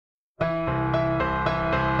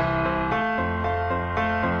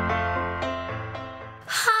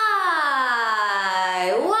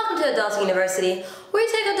University, where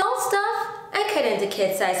you take adult stuff and cut into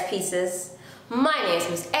kid-sized pieces. My name is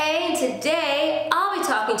Miss A, and today I'll be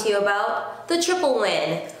talking to you about the triple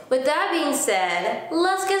win. With that being said,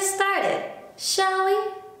 let's get started, shall we?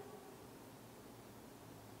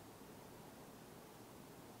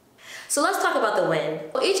 So let's talk about the win.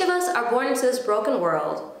 Each of us are born into this broken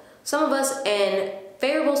world. Some of us in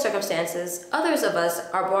favorable circumstances, others of us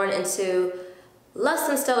are born into less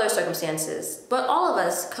than stellar circumstances, but all of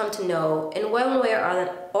us come to know in one way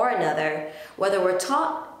or another, whether we're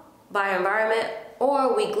taught by our environment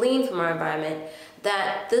or we glean from our environment,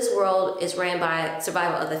 that this world is ran by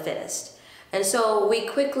survival of the fittest. And so we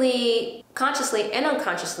quickly, consciously and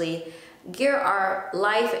unconsciously, gear our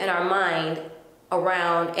life and our mind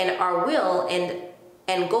around, and our will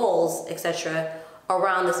and goals, etc.,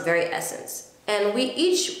 around this very essence. And we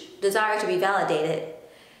each desire to be validated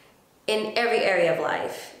in every area of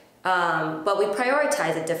life, but we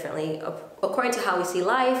prioritize it differently according to how we see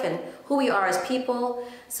life and who we are as people.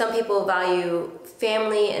 Some people value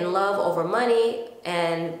family and love over money,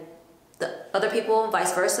 and the other people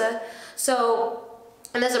vice versa.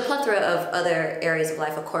 And there's a plethora of other areas of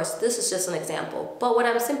life, of course. This is just an example. But what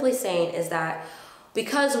I'm simply saying is that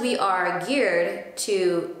because we are geared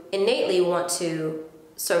to innately want to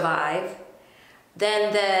survive,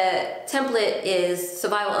 then the template is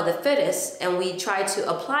survival of the fittest, and we try to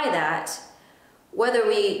apply that. Whether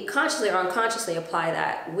we consciously or unconsciously apply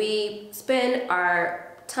that, we spend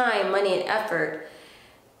our time, money, and effort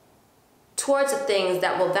towards the things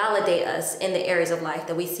that will validate us in the areas of life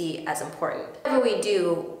that we see as important. Whatever we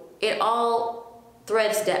do, it all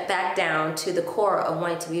threads back down to the core of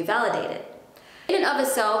wanting to be validated. In and of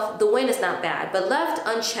itself, the win is not bad, but left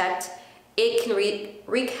unchecked, it can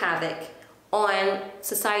wreak havoc on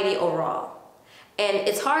society overall. And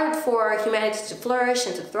it's hard for humanity to flourish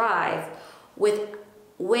and to thrive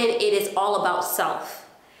when it is all about self.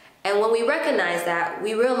 And when we recognize that,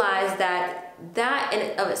 we realize that that in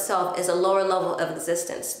and of itself is a lower level of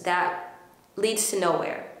existence that leads to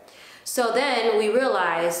nowhere. So then we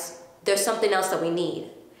realize there's something else that we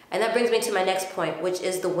need. And that brings me to my next point, which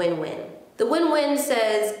is the win-win. The win-win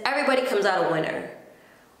says everybody comes out a winner.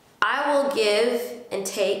 I will give and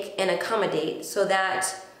take and accommodate so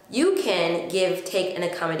that you can give, take, and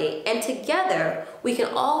accommodate. And together, we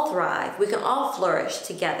can all thrive. We can all flourish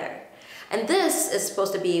together. And this is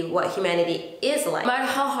supposed to be what humanity is like. No matter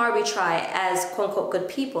how hard we try as quote-unquote good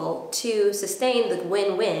people to sustain the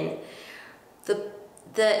win-win,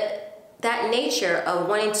 that nature of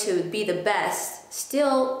wanting to be the best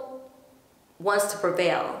still wants to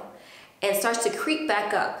prevail and starts to creep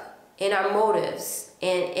back up in our motives,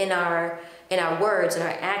 in our words and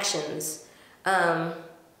our actions.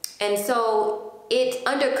 And so it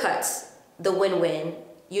undercuts the win-win,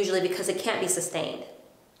 usually because it can't be sustained.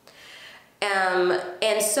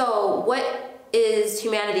 And so what is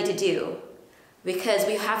humanity to do? Because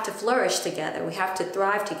we have to flourish together, we have to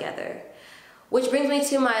thrive together. Which brings me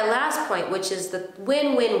to my last point, which is the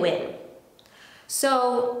win-win-win.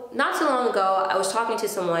 So not too long ago, I was talking to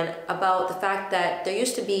someone about the fact that there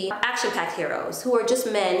used to be action-packed heroes who are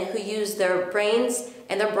just men who use their brains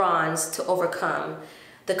and their brawns to overcome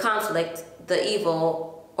the conflict, the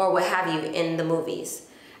evil, or what have you in the movies.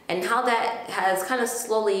 And how that has kind of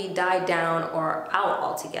slowly died down or out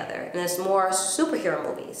altogether. And there's more superhero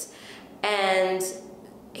movies. And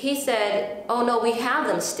he said, oh no, we have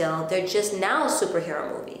them still. They're just now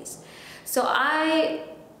superhero movies. So I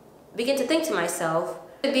begin to think to myself,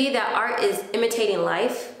 could it be that art is imitating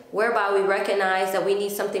life, whereby we recognize that we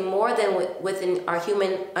need something more than within our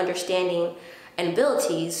human understanding and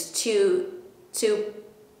abilities to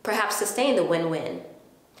perhaps sustain the win-win.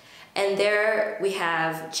 And there we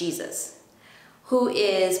have Jesus, who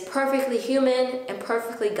is perfectly human and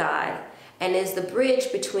perfectly God, and is the bridge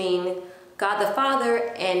between God the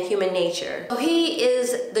Father and human nature. So he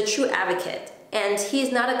is the true advocate. And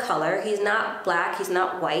he's not a color, he's not black, he's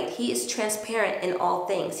not white, he is transparent in all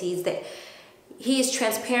things. He is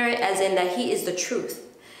transparent as in that he is the truth.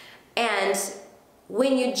 And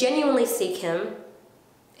when you genuinely seek him,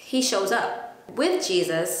 he shows up. With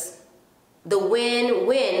Jesus, the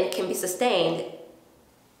win-win can be sustained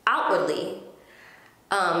outwardly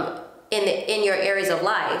in your areas of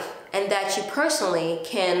life, and that you personally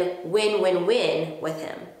can win-win-win with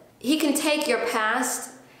him. He can take your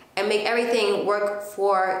past and make everything work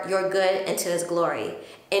for your good and to his glory.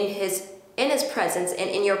 In his presence and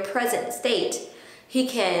in your present state, he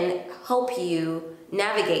can help you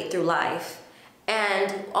navigate through life,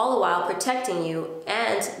 and all the while protecting you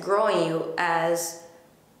and growing you as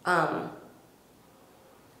in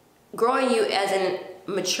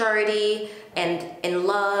maturity and in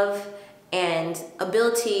love and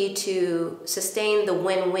ability to sustain the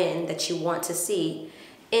win-win that you want to see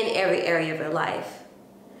in every area of your life.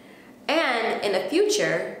 And in the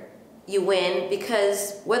future, you win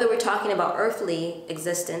because whether we're talking about earthly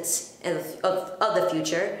existence of the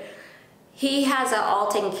future, he has it all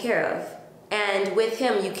taken care of. And with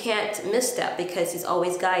him, you can't misstep because he's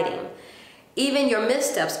always guiding. Even your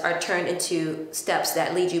missteps are turned into steps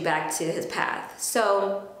that lead you back to his path.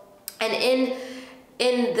 So, and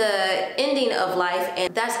in the ending of life,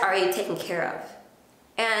 and that's already taken care of.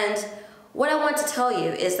 And what I want to tell you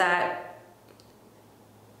is that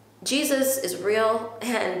Jesus is real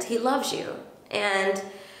and he loves you. And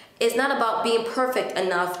it's not about being perfect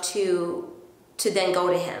enough to then go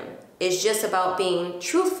to him. It's just about being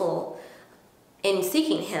truthful in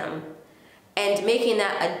seeking him and making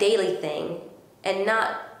that a daily thing and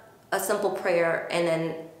not a simple prayer and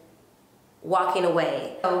then walking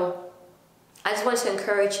away. So I just want to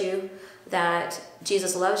encourage you that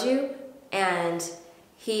Jesus loves you and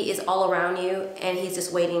he is all around you and he's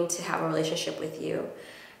just waiting to have a relationship with you.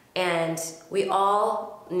 And we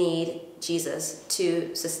all need Jesus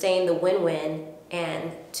to sustain the win-win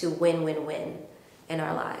and to win-win-win in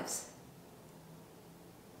our lives.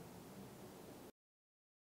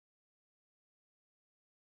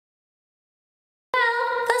 Well,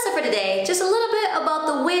 that's it for today. Just a little bit about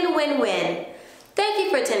the win-win-win. Thank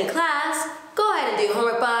you for attending class. Go ahead and do your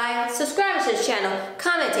homework by subscribing to this channel,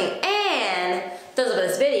 commenting, and thumbs up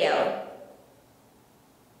this video.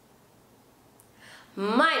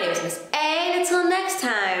 My name is Miss A, and until next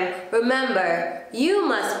time, remember, you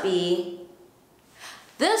must be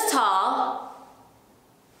this tall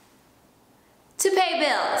to pay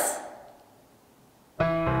bills.